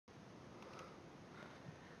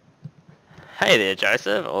Hey there,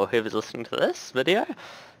 Joseph, or whoever's listening to this video.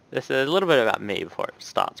 This is a little bit about me before it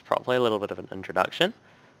starts properly, a little bit of an introduction.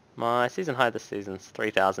 My season high this season is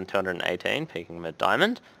 3,218, peaking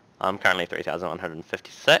mid-diamond. I'm currently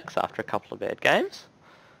 3,156 after a couple of bad games.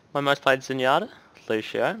 My most played Zenyatta,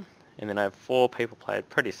 Lucio, and then I have 4 people played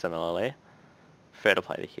pretty similarly. Prefer to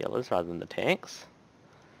play the healers rather than the tanks.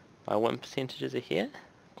 My win percentages are here,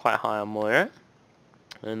 quite high on Moira,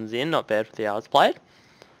 and Zen, not bad for the hours played.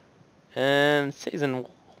 In Season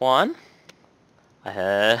 1, I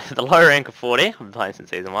had the low rank of 40. I've been playing since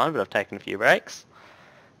Season 1, but I've taken a few breaks.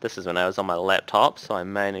 This is when I was on my laptop, so I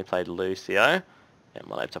mainly played Lucio, and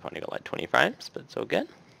my laptop only got like 20 frames, but it's all good.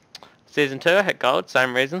 Season 2, I hit gold,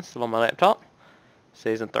 same reason, still on my laptop.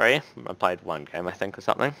 Season 3, I played one game I think or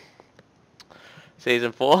something.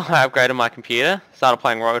 Season 4, I upgraded my computer, started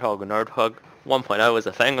playing Roadhog, and Roadhog 1.0 was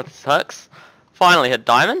a thing with 6. Finally hit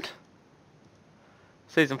Diamond.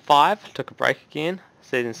 Season 5, took a break again.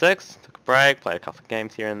 Season 6, took a break, played a couple of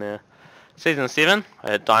games here and there. Season 7,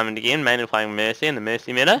 I had Diamond again, mainly playing Mercy in the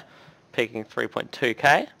Mercy meta, peaking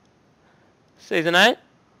 3.2k. Season 8,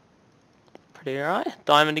 pretty alright,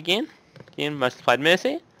 Diamond again, mostly played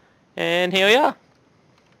Mercy, and here we are.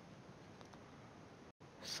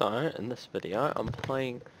 So, in this video, I'm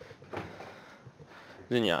playing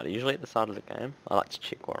Zenyatta. Usually at the start of the game, I like to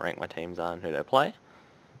check what rank my teams are and who they play.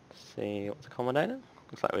 See what's accommodating.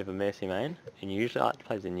 Looks like we have a Mercy main, and usually I like to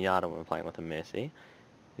play Zenyatta when we're playing with a Mercy,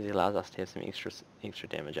 because he allows us to have some extra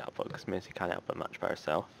damage output, because Mercy can't output much by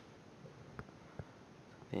herself.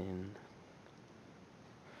 Then,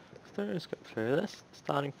 let's go through this.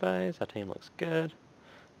 Starting phase, our team looks good.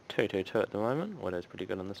 2-2-2 at the moment, Widow's pretty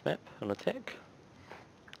good on this map, on attack.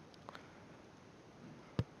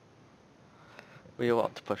 We all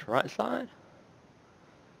up to push right side.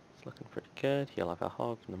 It's looking pretty good, heal up our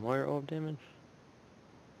hog from the Moira orb damage.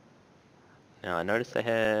 Now I noticed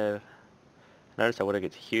our Widow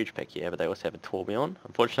gets a huge pick here, but they also have a Torbjorn.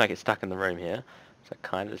 Unfortunately I get stuck in the room here, so I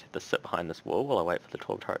kind of just have to sit behind this wall while I wait for the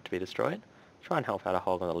Torb turret to be destroyed. Try and help out a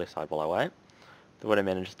hog on the left side while I wait. The Widow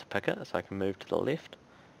manages to pick it, so I can move to the left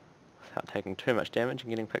without taking too much damage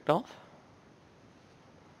and getting picked off.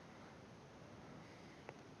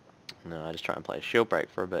 No, I just try and play a shield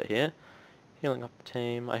break for a bit here. Healing up the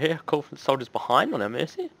team. I hear call for the soldiers behind on our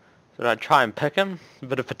Mercy, so I try and pick him. A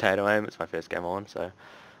bit of potato aim, it's my first game on, so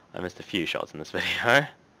I missed a few shots in this video. Let's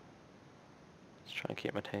try and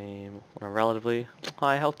keep my team on a relatively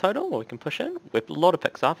high health total, or we can push in. We have a lot of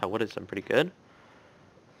picks up, our Widow's done pretty good,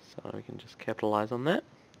 so we can just capitalise on that.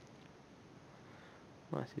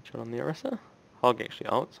 Nice headshot on the Orisa. Hog actually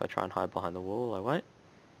ults, so I try and hide behind the wall, I wait.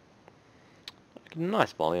 I get a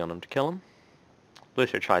nice volley on him to kill him.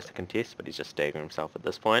 Lucio tries to contest, but he's just staggering himself at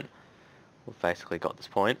this point. We've basically got this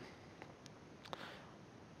point.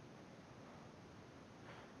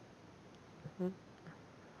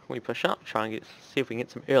 We push up, try and see if we can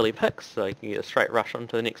get some early picks, so you can get a straight rush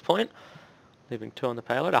onto the next point. Leaving 2 on the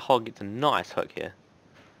payload. Our hog gets a nice hook here.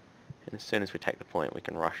 And as soon as we take the point, we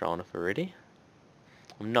can rush on if we're ready.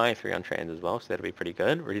 I'm 93 on trans as well, so that'll be pretty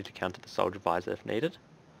good. Ready to counter the soldier visor if needed.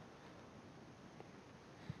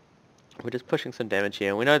 We're just pushing some damage here,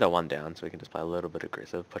 and we know they're 1 down, so we can just play a little bit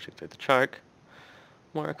aggressive, pushing through the choke.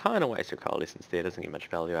 Moira kind of wastes her coalescence there, doesn't get much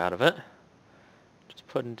value out of it. Just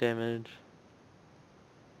putting damage.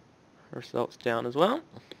 Results down as well,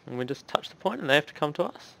 and we just touch the point and they have to come to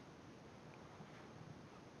us.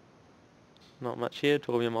 Not much here.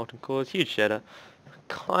 Torbjorn Molten Cores, huge shatter.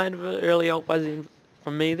 Kind of an early ult by Zen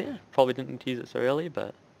from me there. Probably didn't use it so early,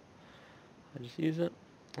 but I just use it,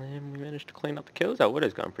 and we managed to clean up the kills. Our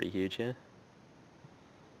Widow's going pretty huge here.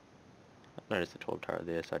 I noticed the Torb turret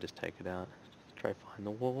there, so I just take it out. Just try to find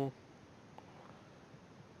the wall.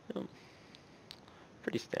 Yep.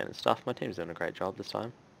 Pretty standard stuff. My team's doing a great job this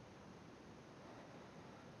time.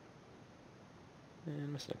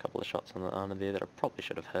 And missing a couple of shots on the armor there that I probably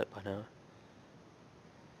should have hit by now.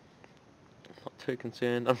 Not too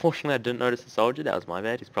concerned. Unfortunately I didn't notice the soldier, that was my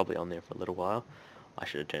bad. He's probably on there for a little while. I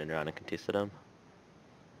should have turned around and contested him.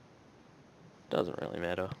 Doesn't really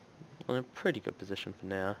matter. I'm in a pretty good position for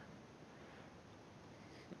now.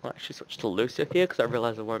 I'll actually switch to Lucio here because I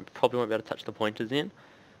realise I probably won't be able to touch the pointers in.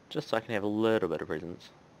 Just so I can have a little bit of presence.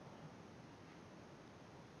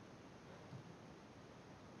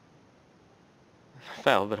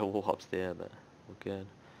 Fail a bit of wall hops there, but we're good.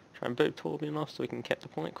 Try and boot Torbjorn off so we can cap the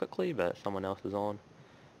point quickly, but someone else is on.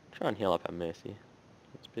 Try and heal up our Mercy.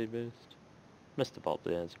 Speed boost. Missed the bolt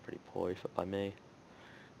there, it's a pretty poor effort by me.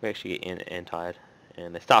 We actually get anti-ed,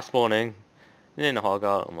 and they start spawning, and then the hog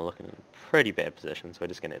out, and we're looking in a pretty bad position, so we're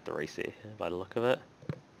just going to have to reset here by the look of it.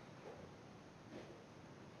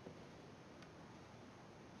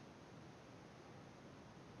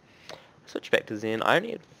 Switch back to Zen. I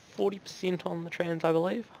only had 40% on the trans, I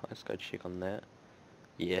believe. Let's go check on that.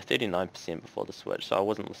 Yeah, 39% before the switch, so I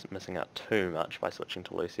wasn't missing out too much by switching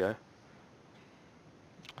to Lucio.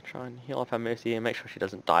 I'll try and heal up our Mercy and make sure she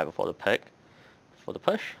doesn't die before the pick, before the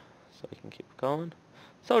push, so we can keep going.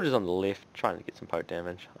 Soldiers on the left, trying to get some poke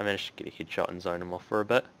damage. I managed to get a headshot and zone him off for a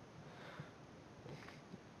bit.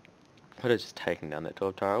 But it's just taking down that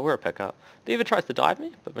dwarf turret. We're a pickup. Diva tries to dive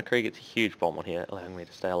me, but McCree gets a huge bomb on here, allowing me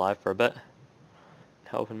to stay alive for a bit.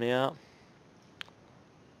 Helping me out.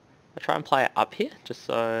 I try and play it up here, just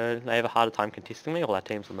so they have a harder time contesting me, all our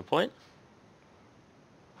team's on the point.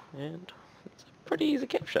 And it's a pretty easy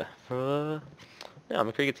capture. Now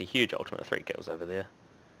McCree gets a huge ultimate, 3 kills over there.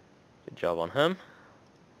 Good job on him.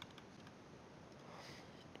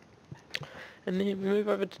 And then we move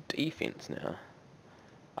over to defense now.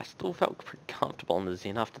 I still felt pretty comfortable on the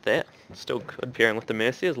Zen after that. Still good pairing with the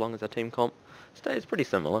Mercy as long as our team comp stays pretty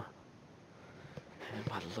similar. And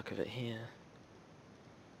by the look of it here,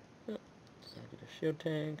 get a shield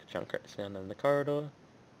tank, Junkrat's down in the corridor.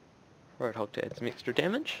 Roadhog to add some extra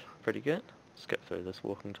damage, pretty good. Skip through this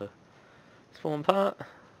walking to spawn part.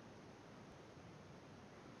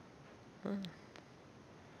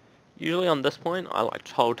 Usually on this point, I like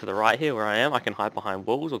to hold to the right here where I am. I can hide behind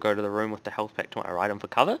walls or go to the room with the health pack to my right and for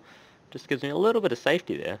cover. Just gives me a little bit of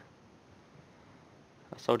safety there.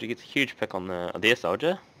 Our soldier gets a huge pick on their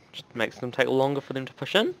soldier. Just makes them take longer for them to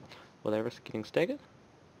push in, or they risk getting staggered.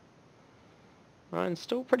 Ryan's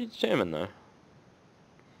still pretty determined though.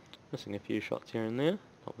 Missing a few shots here and there.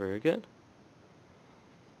 Not very good.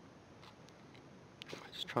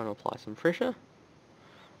 Just trying to apply some pressure.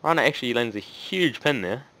 Ryan actually lands a huge pin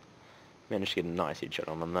there. Managed to get a nice headshot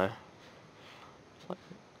on him though. Try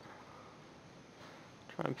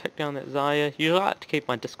and pick down that Zarya. Usually I like to keep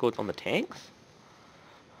my discords on the tanks.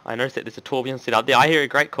 I noticed that there's a Tourbillon set up there. I hear a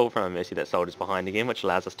great call from a Mercy that soldier's behind again, which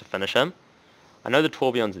allows us to finish him. I know the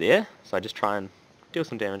Tourbillon's there, so I just try and deal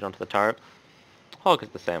some damage onto the turret. Hog has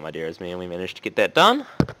the same idea as me and we managed to get that done.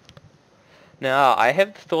 Now I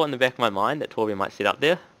have the thought in the back of my mind that Tourbillon might set up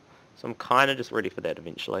there, so I'm kind of just ready for that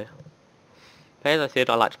eventually. But as I said,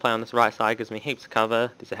 I like to play on this right side, gives me heaps of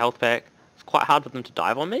cover, there's a health pack. It's quite hard for them to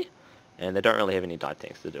dive on me, and they don't really have any dive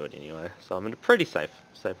tanks to do it anyway, so I'm in a pretty safe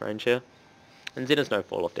range here. And Zen has no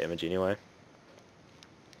fall off damage anyway.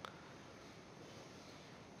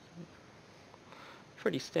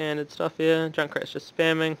 Pretty standard stuff here. Junkrat's just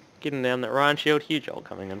spamming, getting down that Ryan shield, huge ult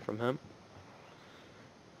coming in from him.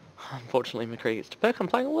 Unfortunately McCree gets to pick. I'm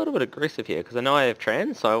playing a little bit aggressive here because I know I have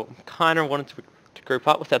trans, so I kind of wanted to group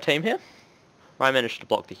up with our team here. I managed to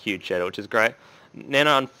block the huge shadow, which is great.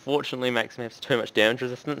 Nano unfortunately makes me have too much damage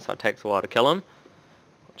resistance, so it takes a while to kill him.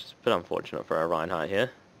 Which is a bit unfortunate for our Reinhardt here.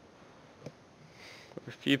 We're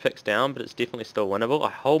a few picks down, but it's definitely still winnable. I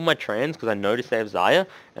hold my trans because I notice they have Zarya,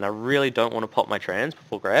 and I really don't want to pop my trans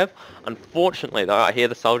before grab. Unfortunately though, I hear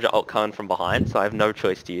the soldier ult coming from behind, so I have no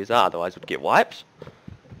choice to use her, otherwise we'd get wiped.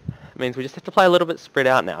 It means we just have to play a little bit spread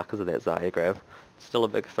out now because of that Zarya grab. It's still a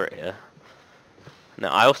big threat here.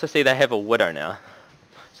 Now I also see they have a Widow now,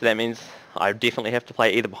 so that means I definitely have to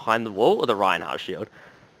play either behind the wall or the Reinhardt shield.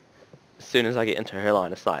 As soon as I get into her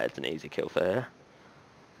line of sight, it's an easy kill for her.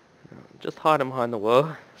 Just hide him behind the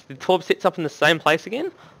wall. If the Torb sets up in the same place again,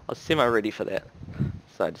 I was semi-ready for that,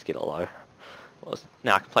 so I just get it low.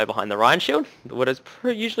 Now I can play behind the Ryan shield. The Widow's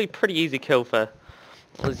usually pretty easy kill for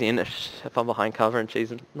Zen if I'm behind cover and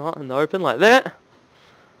she's not in the open like that.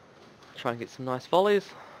 Try and get some nice volleys.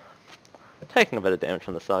 Taking a bit of damage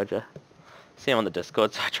from the soldier. See him on the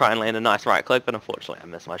Discord, so I try and land a nice right click, but unfortunately I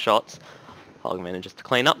miss my shots. Hog manages to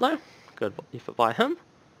clean up though. Good effort by him.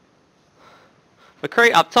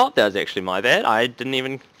 McCree up top, that was actually my bad. I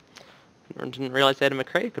didn't realise that a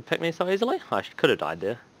McCree could pick me so easily. I could have died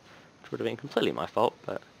there, which would have been completely my fault,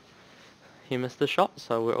 but he missed the shot,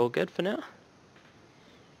 so we're all good for now.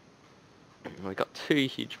 We got 2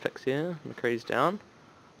 huge picks here. McCree's down.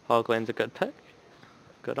 Hog lands a good pick.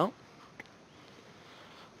 Good on.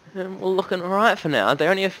 And we're looking alright for now. They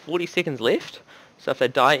only have 40 seconds left, so if they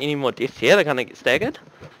die any more deaths here, they're going to get staggered.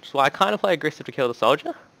 Which is why I kind of play aggressive to kill the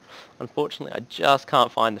soldier. Unfortunately, I just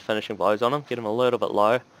can't find the finishing blows on him. Get him a little bit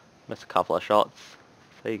low. Miss a couple of shots,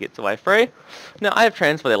 so he gets away free. Now, I have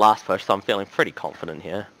trans for their last push, so I'm feeling pretty confident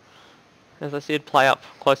here. As I said, play up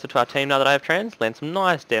closer to our team now that I have trans. Land some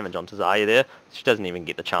nice damage onto Zarya there. She doesn't even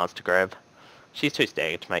get the chance to grab. She's too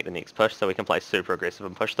staggered to make the next push, so we can play super aggressive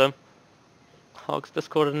and push them. Hog's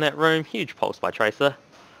discorded in that room. Huge pulse by Tracer.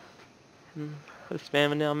 Who's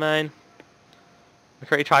spamming now main?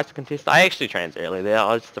 McCree tries to contest. I actually trans early there.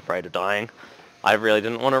 I was just afraid of dying. I really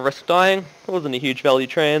didn't want to risk dying. It wasn't a huge value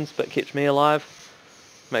trans, but kept me alive.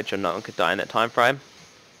 Made sure no one could die in that time frame.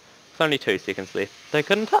 With only 2 seconds left, they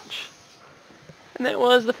couldn't touch. And that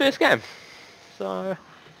was the first game. So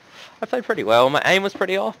I played pretty well. My aim was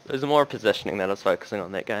pretty off. It was more positioning that I was focusing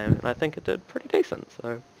on that game, and I think it did pretty decent.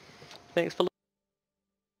 So thanks for